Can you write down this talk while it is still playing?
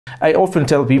I often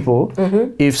tell people,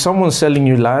 if someone's selling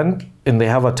you land and they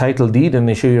have a title deed and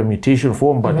they show you a mutation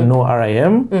form but no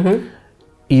RIM,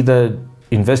 either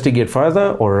investigate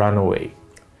further or run away.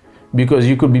 Because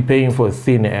you could be paying for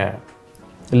thin air,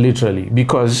 literally.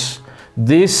 Because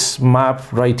this map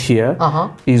right here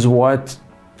is what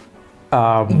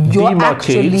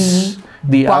demarcates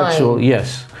the actual,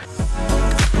 yes.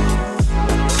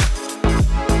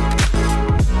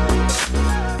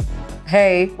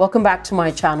 Hey, welcome back to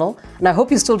my channel, and I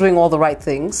hope you're still doing all the right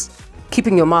things.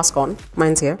 Keeping your mask on,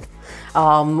 mine's here.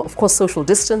 Of course, social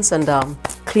distance and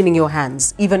cleaning your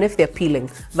hands, even if they're peeling.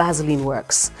 Vaseline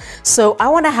works. So I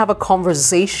want to have a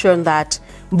conversation that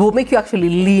will make you actually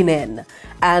lean in,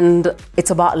 and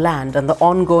it's about land and the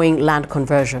ongoing land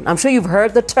conversion. I'm sure you've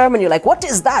heard the term and you're like, what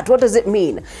is that? What does it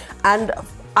mean? And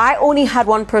I only had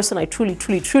one person I truly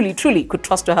could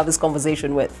trust to have this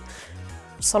conversation with.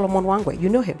 Solomon Wangwe, you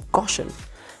know him, Goshen.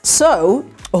 So,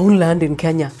 own land in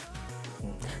Kenya.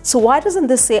 So why doesn't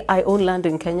this say I own land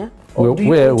in Kenya? Or do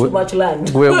you own too much land?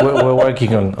 We're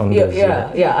working on this.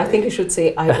 Yeah, I think you should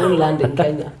say I own land in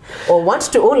Kenya. Or want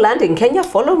to own land in Kenya,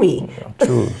 follow me. Yeah,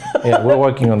 true. Yeah, we're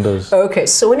working on those. Okay,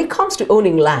 so when it comes to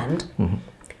owning land,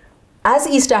 as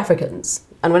East Africans,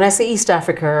 and when I say East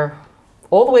Africa,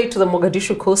 all the way to the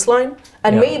Mogadishu coastline,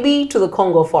 and maybe to the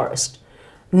Congo forest,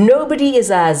 nobody is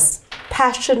as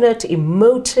passionate,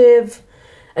 emotive,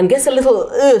 and gets a little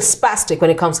spastic when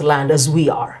it comes to land as we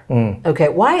are. Okay,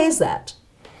 why is that?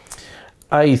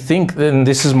 I think then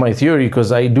this is my theory,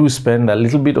 because I do spend a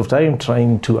little bit of time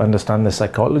trying to understand the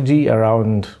psychology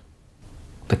around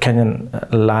the Kenyan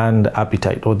land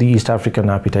appetite, or the East African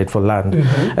appetite for land.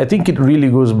 I think it really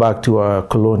goes back to our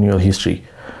colonial history,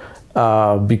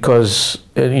 because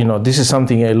you know, this is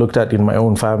something I looked at in my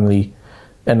own family,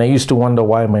 and I used to wonder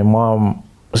why my mom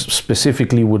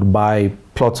specifically would buy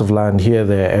plots of land here,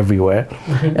 there, everywhere.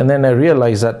 And then I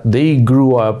realized that they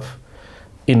grew up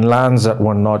in lands that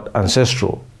were not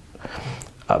ancestral,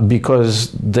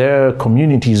 because their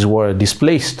communities were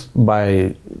displaced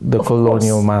by the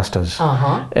colonial masters.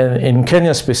 And in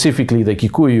Kenya specifically, the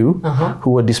Kikuyu,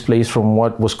 who were displaced from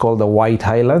what was called the White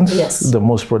Highlands, the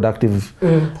most productive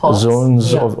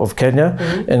zones of Kenya.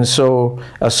 And so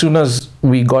as soon as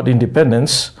we got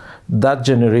independence, that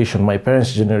generation, my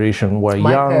parents' generation, were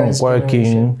young,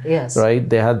 working, right?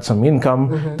 They had some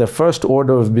income. The first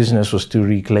order of business was to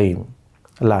reclaim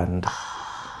land,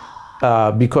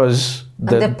 because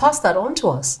and they passed that on to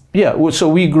us. Yeah, so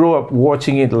we grew up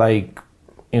watching it like,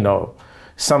 you know,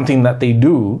 something that they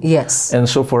do. Yes. And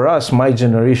so for us, my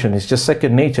generation, it's just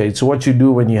second nature. It's what you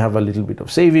do when you have a little bit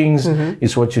of savings.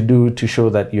 It's what you do to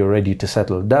show that you're ready to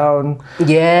settle down.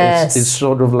 Yes. It's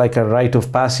sort of like a rite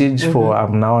of passage for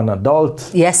I'm now an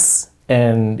adult. Yes.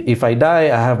 And if I die,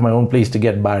 I have my own place to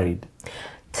get buried.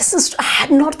 I had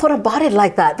not thought about it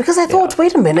like that, because I thought,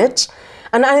 wait a minute.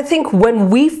 And I think when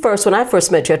I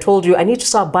first met you, I told you I need to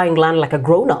start buying land like a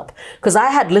grown-up, because I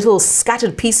had little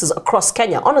scattered pieces across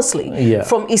Kenya, honestly.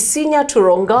 From Isinya to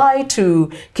Rongai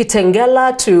to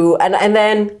Kitengela to, and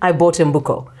then I bought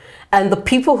Mbuko. And the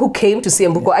people who came to see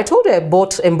Mbuko, I told you I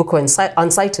bought Mbuko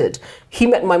unsighted. He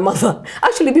met my mother,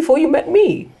 actually before you met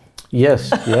me. Yes,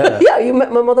 yeah. Yeah, you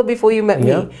met my mother before you met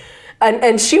me.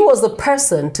 And she was the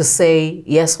person to say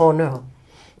yes or no.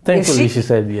 Thankfully, she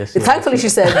said yes. Thankfully, she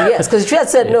said yes, because if she had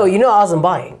said no, you know, I wasn't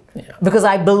buying. Because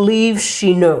I believe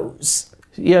she knows.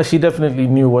 Yeah, she definitely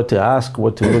knew what to ask,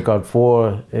 what to look out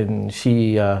for. And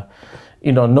she,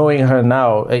 you know, knowing her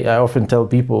now, I often tell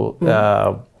people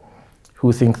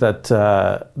who think that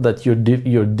that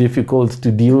you're difficult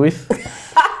to deal with,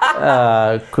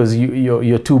 because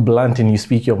you're too blunt and you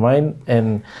speak your mind.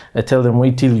 And I tell them,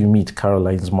 wait till you meet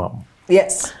Caroline's mom.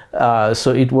 Yes.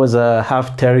 So it was a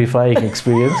half terrifying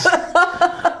experience,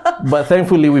 but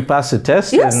thankfully we passed the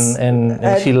test,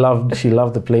 and she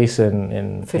loved the place,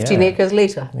 and 15 acres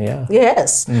later. Yeah.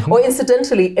 Yes. Or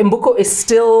incidentally, Mbuko is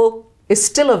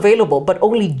still available, but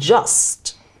only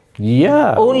just.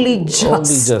 Yeah. Only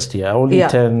just. Only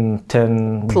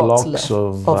 10 blocks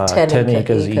of 10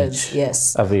 acres each.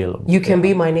 Yes. Available. You can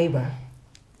be my neighbor,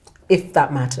 if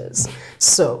that matters.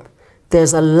 So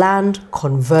there's a land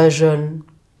conversion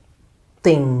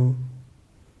thing.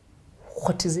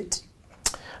 What is it?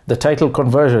 The title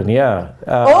conversion, yeah.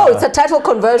 Oh, it's a title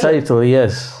conversion. Title,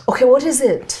 yes. Okay, what is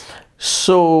it?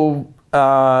 So,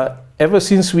 ever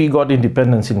since we got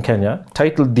independence in Kenya,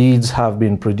 title deeds have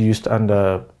been produced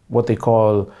under what they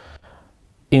call,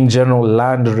 in general,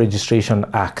 land registration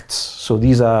acts. So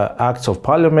these are acts of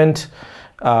parliament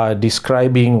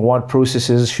describing what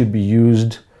processes should be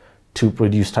used to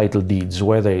produce title deeds,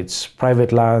 whether it's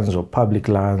private lands or public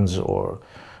lands or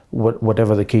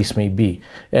whatever the case may be.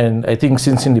 And I think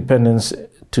since independence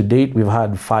to date, we've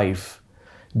had 5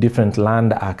 different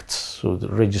land acts. So the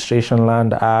Registration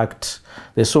Land Act,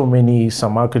 there's so many,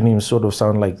 some acronyms sort of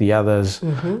sound like the others.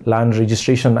 Land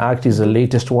Registration Act is the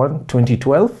latest one,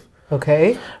 2012.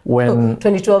 Okay. When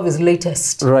 2012 is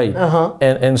latest. Right.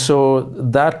 And so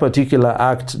that particular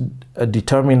act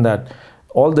determined that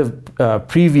all the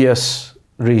previous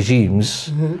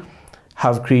regimes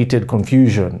have created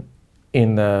confusion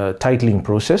in the titling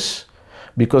process,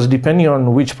 because depending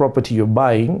on which property you're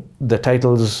buying, the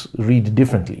titles read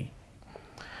differently.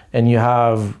 And you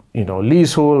have,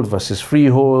 leasehold versus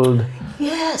freehold.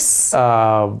 Yes.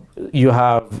 You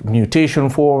have mutation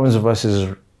forms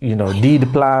versus,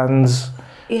 deed plans.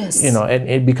 Yes. And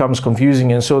it becomes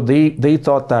confusing. And so they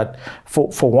thought that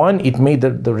for one, it made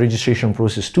the registration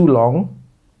process too long.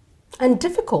 And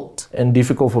difficult. And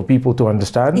difficult for people to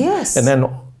understand. Yes. And then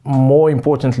more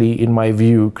importantly, in my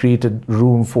view, created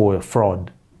room for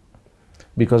fraud.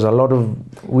 Because a lot of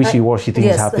wishy-washy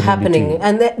things happening.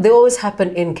 And they always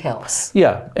happen in chaos.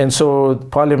 Yeah. And so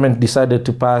Parliament decided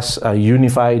to pass a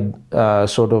unified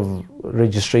sort of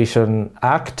registration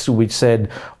act, which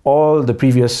said all the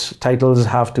previous titles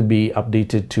have to be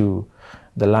updated to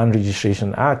the Land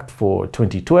Registration Act for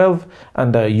 2012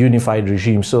 and a unified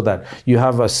regime, so that you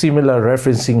have a similar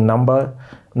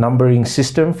numbering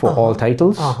system for all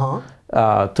titles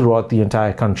throughout the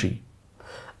entire country.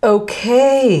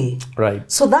 Okay. Right.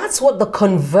 So that's what the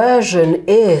conversion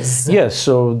is. Yes.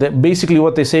 So basically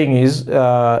what they're saying is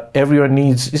everyone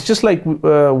needs, it's just like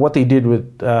what they did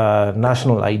with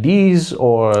national IDs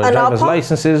or driver's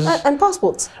licenses. And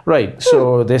passports. Right.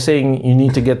 So they're saying you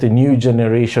need to get the new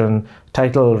generation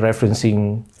title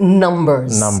referencing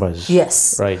numbers.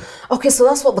 Yes. Right. Okay, so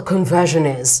that's what the conversion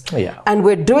is. Yeah. And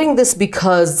we're doing this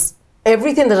because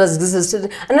everything that has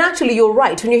existed, and actually you're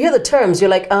right, when you hear the terms, you're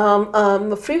like,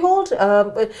 freehold,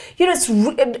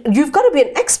 you've got to be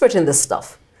an expert in this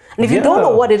stuff. And if you don't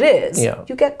know what it is,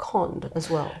 you get conned as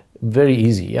well. Very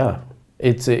easy, yeah.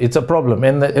 It's a problem,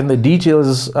 and the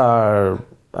details are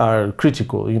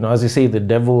critical. As they say, the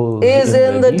devil is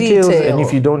in the details. And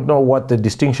if you don't know what the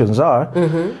distinctions are,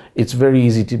 it's very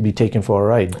easy to be taken for a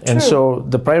ride. True. And so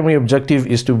the primary objective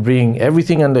is to bring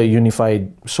everything under a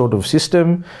unified sort of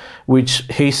system, which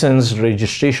hastens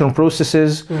registration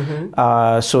processes.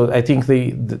 So I think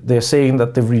they're saying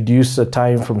that they've reduced the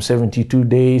time from 72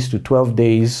 days to 12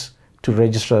 days to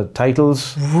register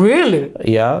titles. Really?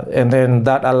 Yeah, and then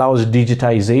that allows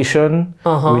digitization,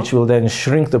 which will then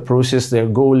shrink the process. Their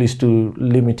goal is to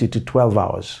limit it to 12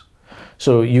 hours.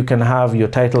 So you can have your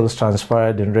titles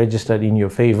transferred and registered in your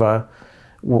favor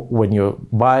when you're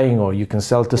buying, or you can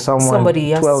sell to somebody,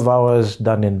 yes. 12 hours,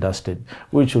 done and dusted,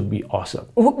 which would be awesome.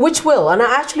 Which will, and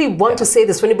I actually want to say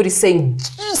this for anybody saying,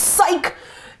 psych,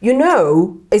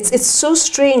 it's so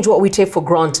strange what we take for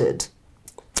granted.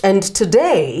 And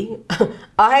today,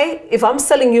 if I'm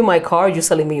selling you my car, you're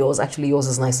selling me yours. Actually, yours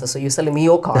is nicer, so you're selling me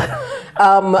your car.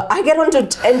 I get onto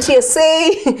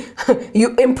NTSA,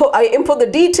 I input the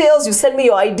details, you send me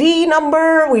your ID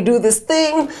number, we do this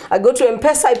thing, I go to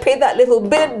M-Pesa, I pay that little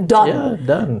bit, done. Yeah,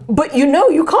 done. But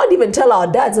you can't even tell our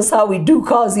dads that's how we do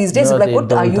cars these days. No, like,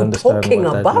 what are you talking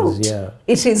about?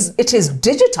 It is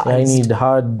digitized. I need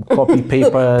hard copy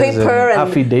papers, and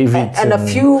affidavits, and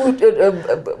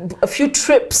a few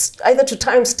trips, either to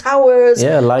Times Towers,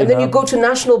 and then you go to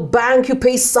National Bank, you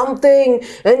pay something,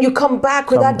 and you come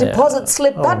back with that deposit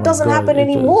slip. That doesn't happen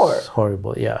anymore. It's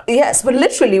horrible, yeah. Yes, but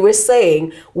literally we're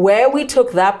saying where we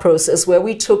took that process, where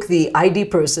we took the ID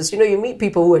process, you meet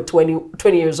people who are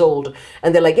 20 years old,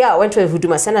 and they're like, yeah, I went to do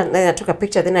my Senate, and then I took a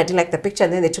picture, then I didn't like the picture,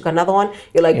 and then they took another one.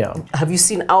 You're like, have you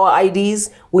seen our IDs?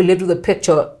 We lived with a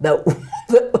picture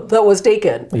that was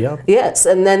taken. Yeah. Yes,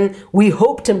 and then we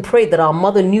hoped and prayed that our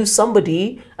mother knew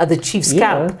somebody at the chief's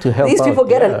camp. To help These people out,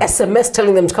 get an SMS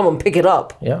telling them to come and pick it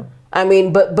up. Yeah. I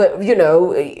mean, but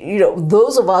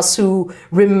those of us who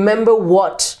remember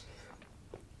what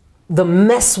the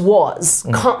mess was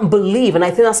can't believe, and I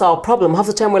think that's our problem. Half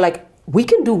the time we're like, we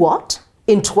can do what?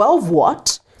 In 12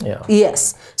 what? Yeah.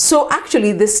 Yes. So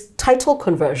actually this title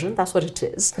conversion, that's what it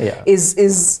is,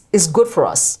 is good for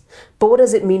us. But what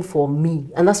does it mean for me?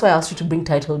 And that's why I asked you to bring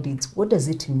title deeds. What does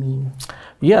it mean?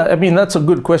 Yeah, I mean, that's a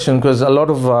good question, because a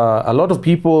lot of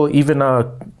people, even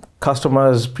our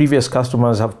customers, previous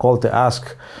customers, have called to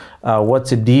ask,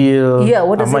 what's the deal? Yeah,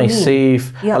 what does it mean? Am I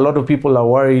safe? Yeah. A lot of people are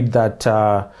worried that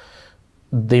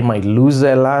they might lose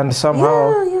their land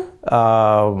somehow.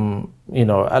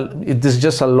 There's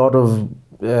just a lot of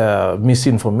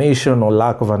misinformation or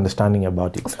lack of understanding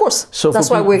about it. Of course, so that's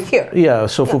why we're here. Yeah,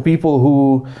 so for people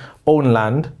who own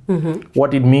land,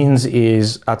 what it means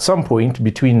is at some point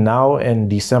between now and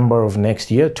December of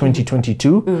next year,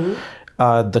 2022,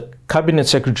 the Cabinet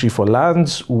Secretary for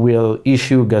Lands will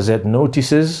issue gazette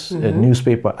notices and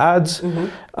newspaper ads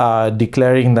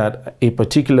declaring that a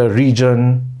particular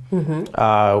region,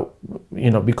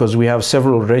 because we have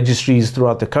several registries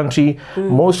throughout the country,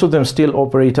 most of them still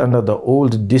operate under the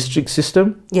old district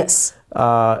system. Yes.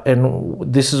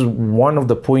 And this is one of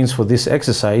the points for this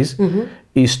exercise,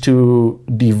 is to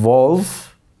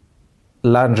devolve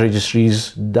land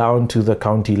registries down to the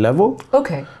county level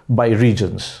by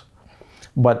regions.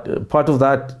 But part of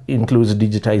that includes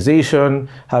digitization,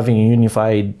 having a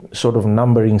unified sort of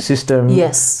numbering system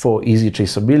for easy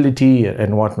traceability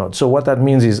and whatnot. So what that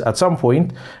means is at some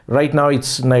point, right now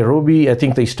it's Nairobi, I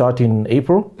think they start in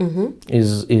April,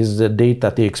 is the date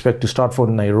that they expect to start for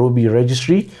Nairobi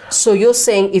registry. So you're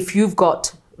saying if you've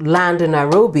got land in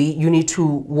Nairobi, you need to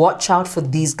watch out for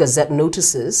these gazette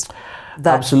notices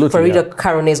that Farida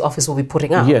Karone's office will be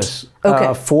putting out? Yes.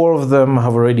 4 of them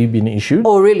have already been issued.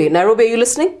 Oh, really? Nairobi, are you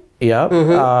listening?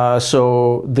 Yeah.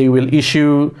 So they will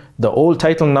issue the old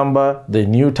title number, the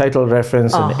new title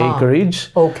reference, and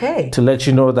acreage. To let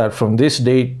you know that from this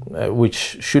date,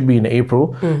 which should be in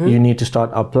April, you need to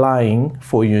start applying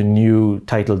for your new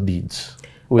title deeds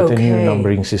with a new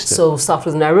numbering system. So start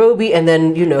with Nairobi, and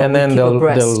then, and then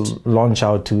they'll launch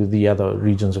out to the other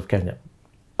regions of Kenya.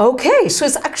 Okay, so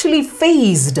it's actually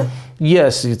phased.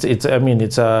 Yes,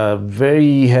 it's a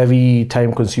very heavy,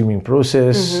 time-consuming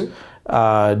process.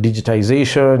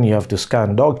 Digitization, you have to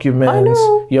scan documents,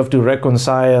 you have to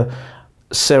reconcile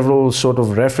several sort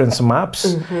of reference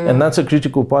maps, and that's a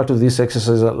critical part of this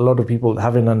exercise that a lot of people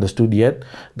haven't understood yet.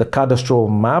 The cadastral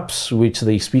maps, which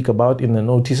they speak about in the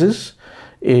notices,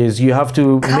 is you have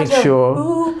to make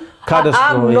sure...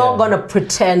 I'm not going to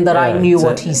pretend that I knew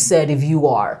what he said if you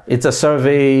are. It's a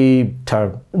survey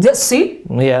term. See?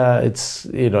 Yeah,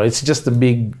 it's just the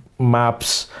big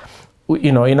maps.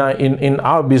 In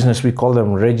our business, we call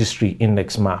them registry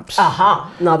index maps.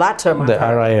 Now that term. The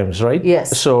RIMs, right?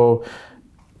 Yes. So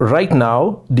right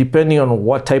now, depending on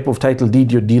what type of title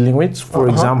deed you're dealing with, for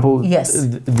example,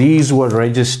 these were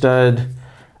registered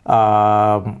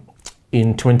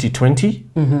in 2020.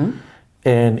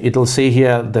 And it'll say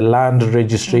here the Land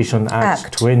Registration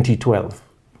Act 2012,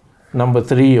 number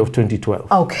 3 of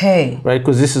 2012. Okay. Right,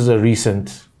 because this is a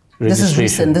recent registration. This is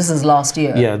recent. This is last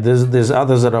year. Yeah, there's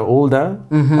others that are older.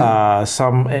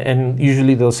 Some, and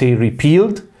usually they'll say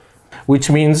repealed, which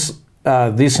means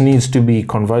this needs to be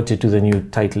converted to the new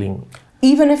titling.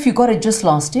 Even if you got it just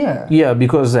last year? Yeah,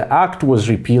 because the act was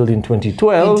repealed in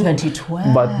 2012. In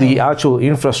 2012. But the actual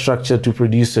infrastructure to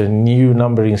produce a new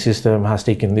numbering system has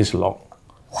taken this long.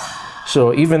 Wow.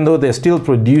 So even though they're still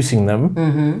producing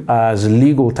them as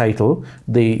legal title,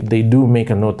 they do make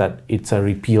a note that it's a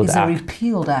repealed act. It's a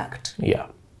repealed act. Yeah.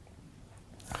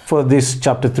 For this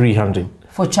chapter 300.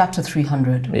 For chapter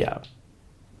 300. Yeah.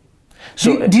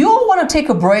 So do you all want to take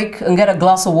a break and get a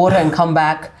glass of water and come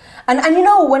back? And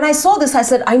when I saw this, I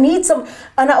said, I need some,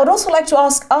 and I would also like to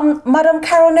ask, Madam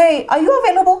Karone, are you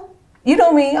available? You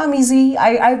know me, I'm easy.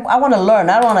 I want to learn.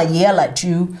 I don't want to yell at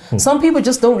you. Some people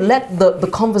just don't let the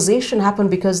conversation happen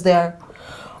because they're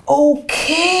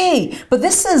okay. But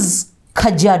this is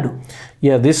Kajiado.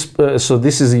 Yeah, so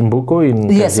this is Imbuko in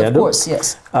Kajiado. Yes, of course,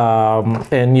 yes.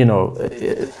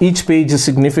 And each page is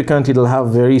significant. It'll have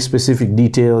very specific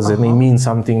details and they mean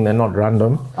something. They're not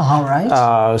random. All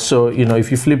right. So, if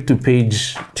you flip to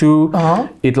page 2,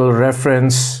 it'll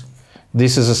reference,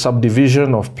 this is a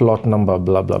subdivision of plot number,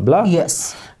 blah, blah, blah.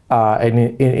 Yes.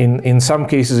 And in some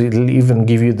cases, it'll even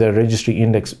give you the registry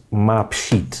index map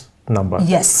sheet number.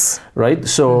 Yes. Right?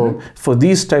 So for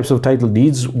these types of title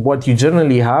deeds, what you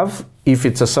generally have, if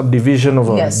it's a subdivision of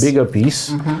a bigger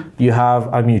piece, you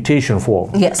have a mutation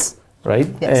form. Yes. Right?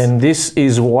 Yes. And this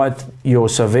is what your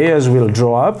surveyors will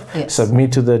draw up,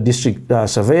 submit to the district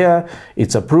surveyor.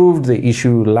 It's approved. They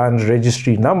issue land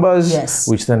registry numbers,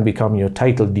 which then become your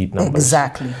title deed numbers.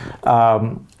 Exactly.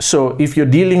 So if you're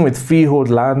dealing with freehold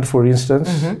land, for instance,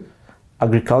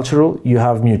 agricultural, you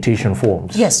have mutation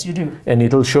forms. Yes, you do. And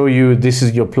it'll show you this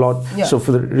is your plot. Yeah. So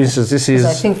for instance, this is...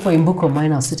 I think for Imbuko,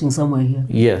 mine are sitting somewhere here.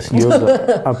 Yes, yours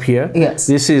are up here. Yes.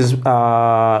 This is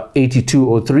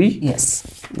 8203.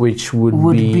 Yes. Which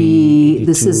would be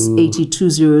this is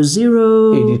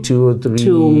 8200, 8203,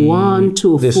 201,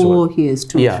 204, here's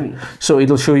 203. Yeah. So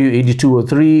it'll show you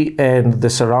 8203 and the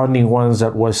surrounding ones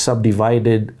that was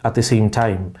subdivided at the same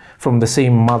time from the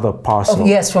same mother parcel. Oh,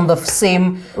 yes, from the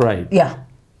same. Right. Yeah.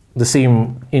 The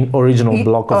same original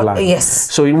block of land.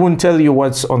 Yes. So it wouldn't tell you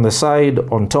what's on the side,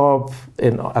 on top,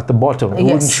 and at the bottom. It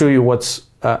wouldn't show you what's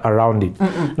around it.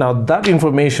 Now, that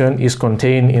information is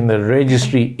contained in the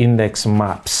registry index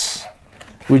maps,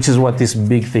 which is what this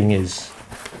big thing is,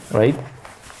 right?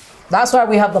 That's why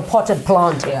we have the potted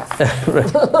plant here.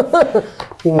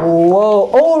 Whoa,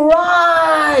 all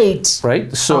right.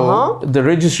 Right, so the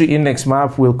registry index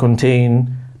map will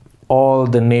contain all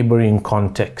the neighboring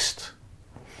context.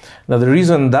 Now, the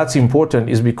reason that's important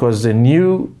is because the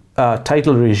new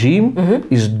title regime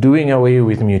is doing away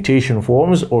with mutation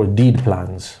forms or deed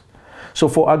plans. So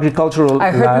for agricultural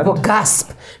I heard land, people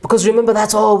gasp because remember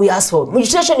that's all we asked for.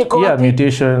 Mutation, yeah,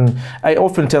 mutation. I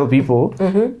often tell people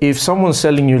if someone's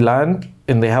selling you land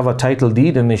and they have a title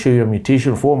deed and they show you a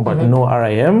mutation form but no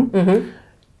RIM,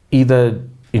 either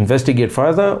investigate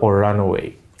further or run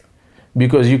away,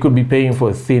 because you could be paying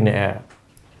for thin air,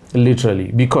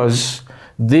 literally, because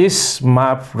this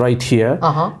map right here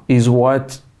is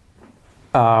what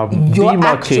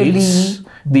demarcates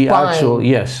the actual,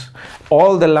 yes,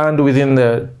 all the land within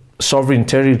the sovereign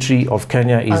territory of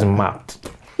Kenya is mapped.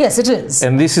 Yes, it is.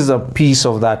 And this is a piece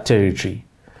of that territory.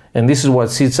 And this is what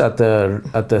sits at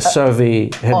the survey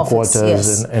headquarters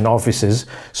office, and offices.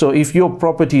 So if your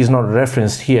property is not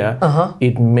referenced here,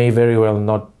 it may very well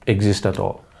not exist at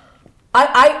all.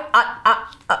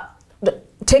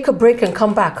 Take a break and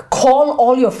come back. Call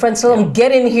all your friends, tell them,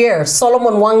 get in here.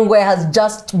 Solomon Wangwe has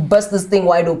just burst this thing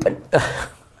wide open.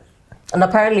 And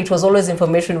apparently it was always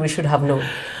information we should have known.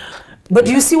 But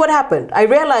do you see what happened? I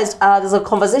realized there's a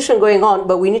conversation going on,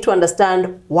 but we need to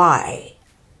understand why.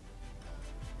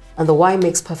 And the why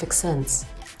makes perfect sense.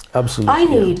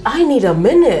 Absolutely. I need a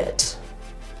minute.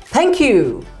 Thank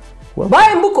you. Well,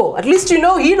 Bye, Mbuko. At least you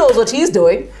know he knows what he's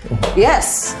doing.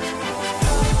 Yes.